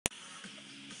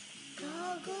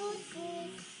dog goes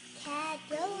food, cat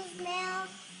goes meow,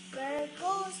 bird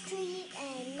goes tweet,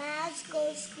 and mouse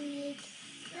goes squeak.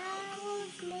 Cow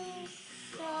goes moo,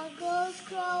 dog goes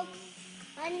croak,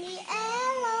 and the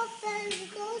elephant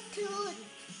goes toot.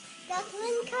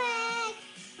 Duckling quack,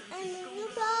 and the roo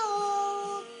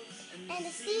bow, and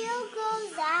the seal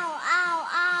goes ow, ow,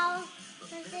 ow.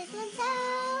 There's this one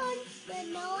sound, but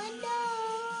no one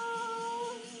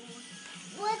knows.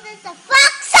 What does the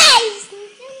fox say?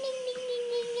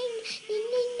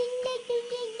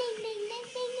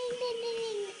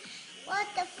 What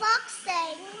the fox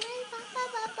say?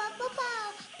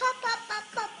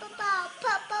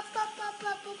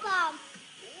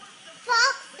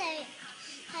 Fox say,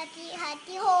 Hatty,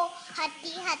 hatty ho,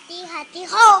 hatty, hatty, hatty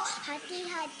ho, hatty,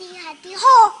 hatty, hatty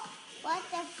ho. What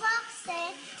the fox say?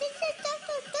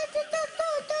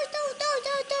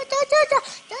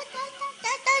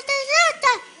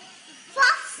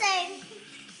 Fox say,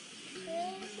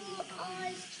 little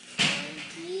eyes,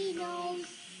 pointy nose,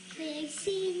 big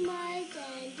seed mice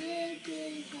and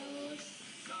digging holes.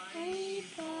 Honey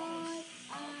pot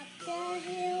up the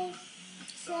hill,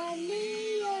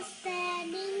 suddenly you're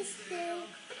standing still.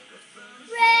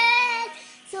 Red,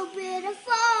 so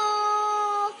beautiful,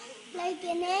 like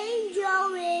an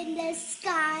angel in the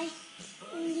sky.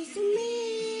 And you zoom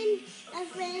in a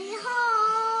friendly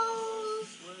hole,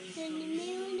 and you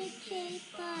communicate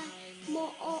by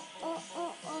more oh oh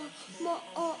oh oh, more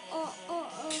oh oh oh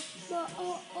oh, more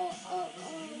oh oh oh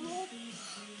oh, more.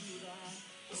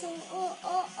 So oh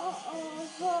oh oh oh,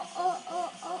 oh oh oh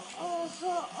oh oh,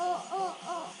 oh oh oh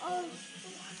oh oh.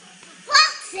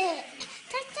 Fox it.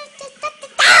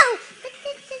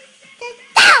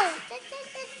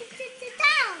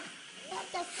 What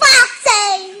the fox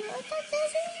say? What the fox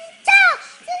say?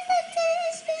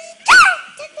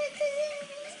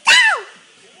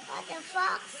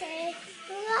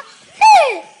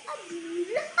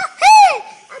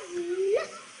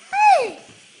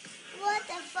 What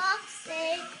the fox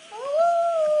say?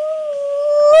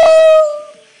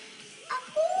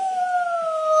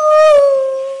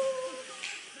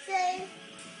 Say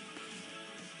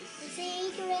the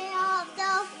secret of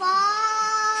the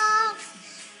fox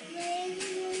lives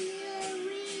in the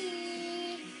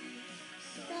reed.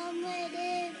 Somewhere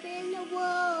deep in the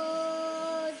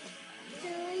woods,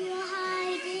 do you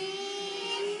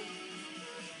hiding?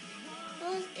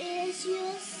 What is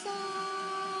your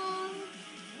song?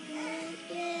 Will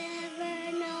you ever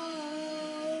know?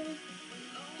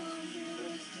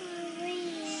 Mystery.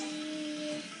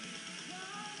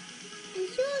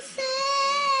 Did you say?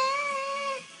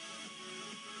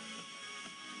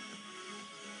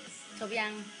 Chụpยั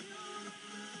ง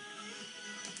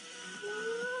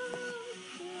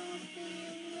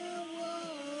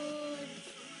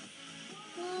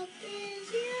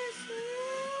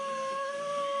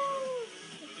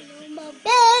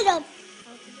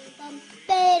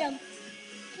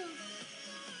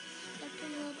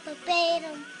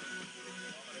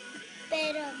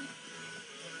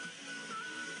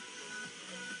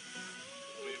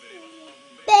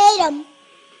Bedum.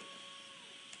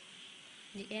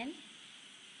 The end